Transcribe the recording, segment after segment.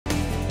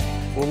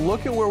Well,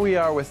 look at where we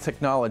are with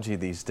technology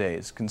these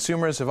days.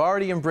 Consumers have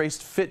already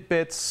embraced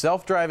Fitbits,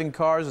 self-driving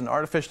cars, and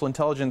artificial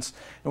intelligence.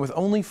 And with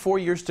only 4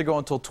 years to go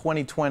until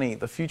 2020,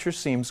 the future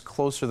seems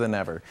closer than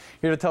ever.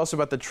 Here to tell us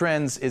about the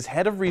trends is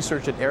Head of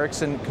Research at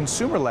Ericsson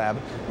Consumer Lab,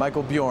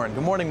 Michael Bjorn.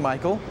 Good morning,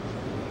 Michael.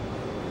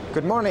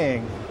 Good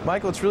morning.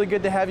 Michael, it's really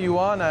good to have you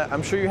on.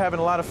 I'm sure you're having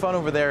a lot of fun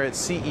over there at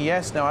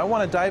CES. Now, I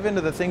want to dive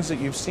into the things that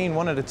you've seen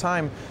one at a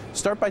time.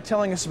 Start by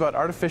telling us about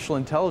artificial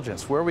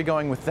intelligence. Where are we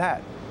going with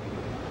that?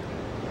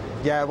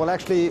 Yeah, well,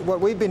 actually, what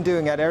we've been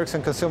doing at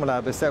Ericsson Consumer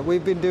Lab is that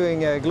we've been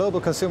doing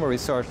global consumer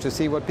research to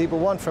see what people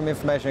want from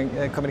information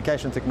and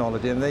communication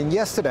technology. And then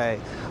yesterday,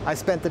 I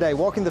spent the day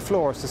walking the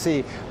floors to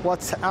see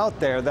what's out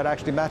there that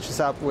actually matches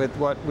up with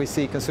what we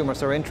see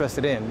consumers are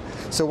interested in.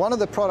 So one of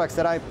the products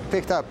that I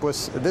picked up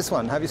was this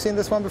one. Have you seen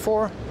this one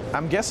before?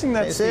 I'm guessing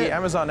that's the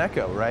Amazon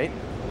Echo, right?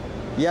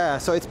 Yeah,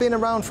 so it's been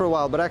around for a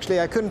while, but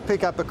actually I couldn't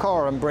pick up a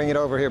car and bring it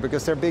over here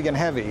because they're big and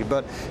heavy.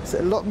 But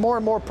more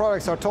and more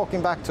products are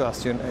talking back to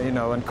us, you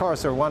know, and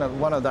cars are one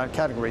of that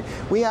category.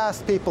 We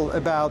asked people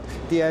about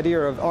the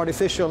idea of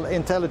artificial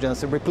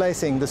intelligence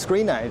replacing the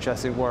screen age,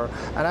 as it were,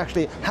 and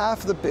actually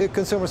half of the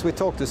consumers we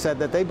talked to said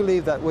that they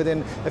believe that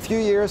within a few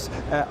years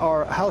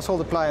our household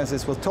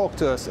appliances will talk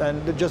to us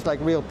and just like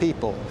real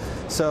people.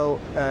 So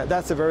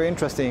that's a very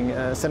interesting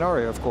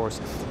scenario, of course.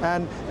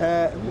 And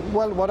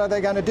well, what are they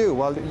going to do?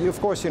 Well,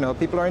 of course, you know,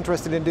 people are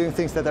interested in doing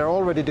things that they're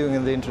already doing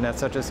in the internet,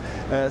 such as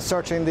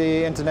searching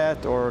the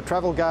internet or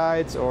travel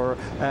guides or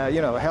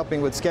you know,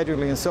 helping with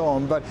scheduling and so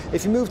on. But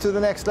if you move to the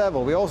next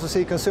level, we also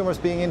see consumers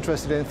being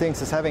interested in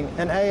things as having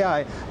an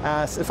AI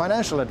as a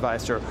financial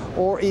advisor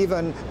or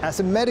even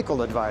as a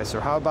medical advisor.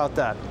 How about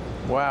that?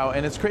 Wow,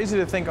 and it's crazy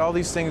to think all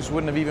these things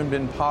wouldn't have even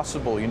been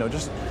possible, you know,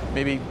 just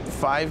maybe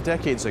 5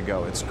 decades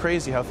ago. It's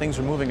crazy how things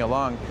are moving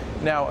along.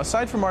 Now,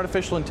 aside from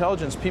artificial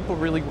intelligence, people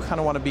really kind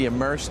of want to be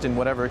immersed in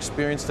whatever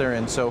experience they're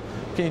in. So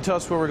can you tell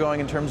us where we're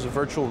going in terms of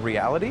virtual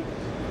reality?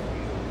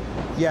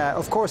 Yeah,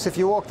 of course, if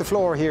you walk the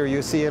floor here,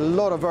 you see a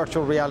lot of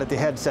virtual reality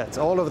headsets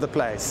all over the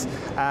place.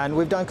 And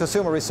we've done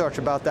consumer research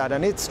about that,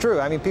 and it's true.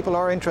 I mean, people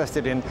are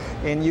interested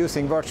in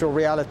using virtual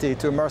reality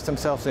to immerse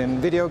themselves in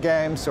video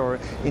games or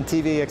in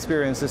TV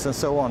experiences and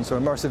so on. So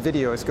immersive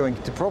video is going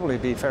to probably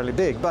be fairly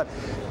big. But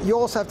you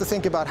also have to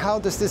think about how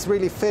does this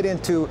really fit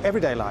into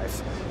everyday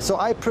life. So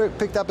I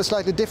picked up a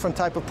slightly different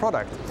type of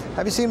product.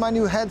 Have you seen my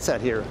new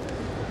headset here?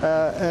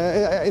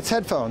 It's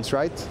headphones,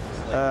 right?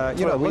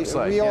 You know,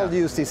 we all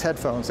use these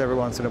headphones every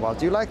once in a while.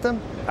 Do you like them?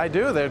 I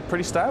do. They're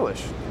pretty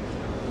stylish.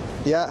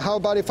 Yeah, how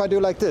about if I do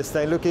like this?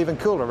 They look even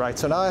cooler, right?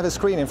 So now I have a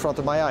screen in front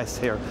of my eyes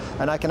here,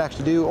 and I can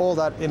actually do all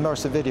that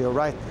immersive video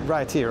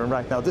right here and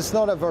right now. This is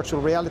not a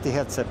virtual reality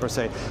headset per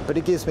se, but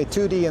it gives me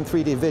 2D and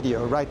 3D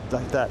video right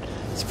like that.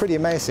 It's pretty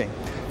amazing.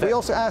 We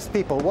also asked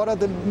people what are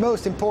the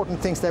most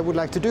important things they would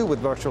like to do with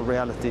virtual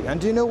reality.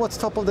 And do you know what's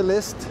top of the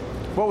list?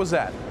 What was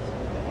that?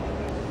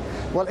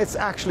 Well, it's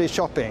actually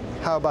shopping.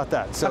 How about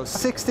that? So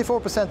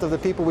 64% of the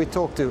people we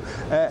talk to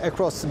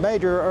across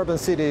major urban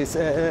cities,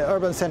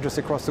 urban centers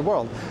across the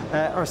world,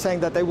 are saying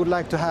that they would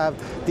like to have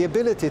the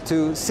ability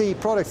to see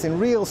products in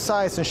real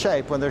size and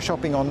shape when they're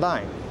shopping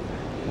online.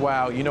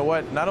 Wow, you know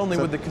what? Not only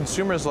would the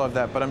consumers love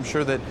that, but I'm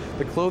sure that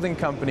the clothing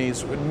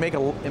companies would make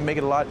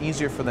it a lot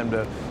easier for them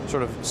to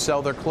sort of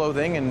sell their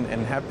clothing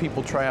and have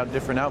people try out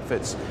different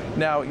outfits.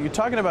 Now, you're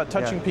talking about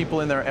touching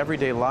people in their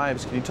everyday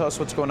lives. Can you tell us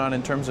what's going on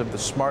in terms of the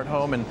smart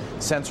home and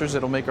sensors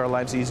that'll make our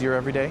lives easier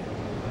every day?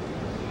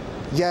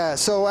 Yeah,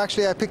 so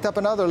actually I picked up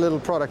another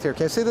little product here.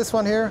 Can you see this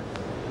one here?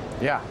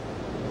 Yeah.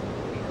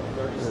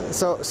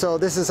 So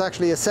this is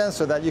actually a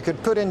sensor that you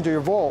could put into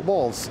your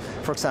walls,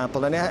 for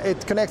example, and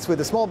it connects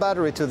with a small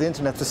battery to the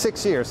internet for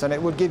 6 years, and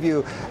it would give you,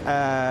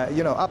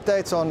 you know,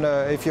 updates on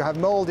if you have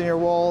mold in your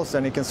walls,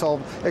 and it can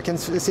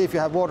see if you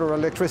have water or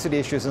electricity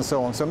issues and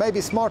so on. So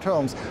maybe smart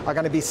homes are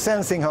going to be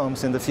sensing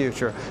homes in the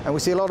future, and we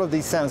see a lot of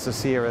these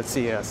sensors here at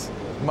CES.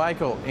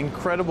 Michael,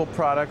 incredible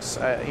products.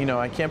 You know,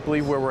 I can't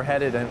believe where we're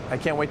headed, and I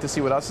can't wait to see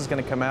what else is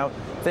going to come out.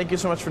 Thank you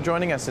so much for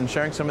joining us and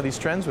sharing some of these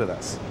trends with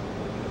us.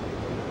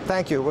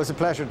 Thank you. It was a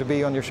pleasure to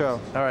be on your show.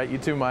 All right, you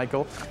too,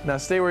 Michael. Now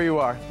stay where you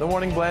are. The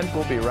Morning Blend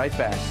will be right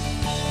back.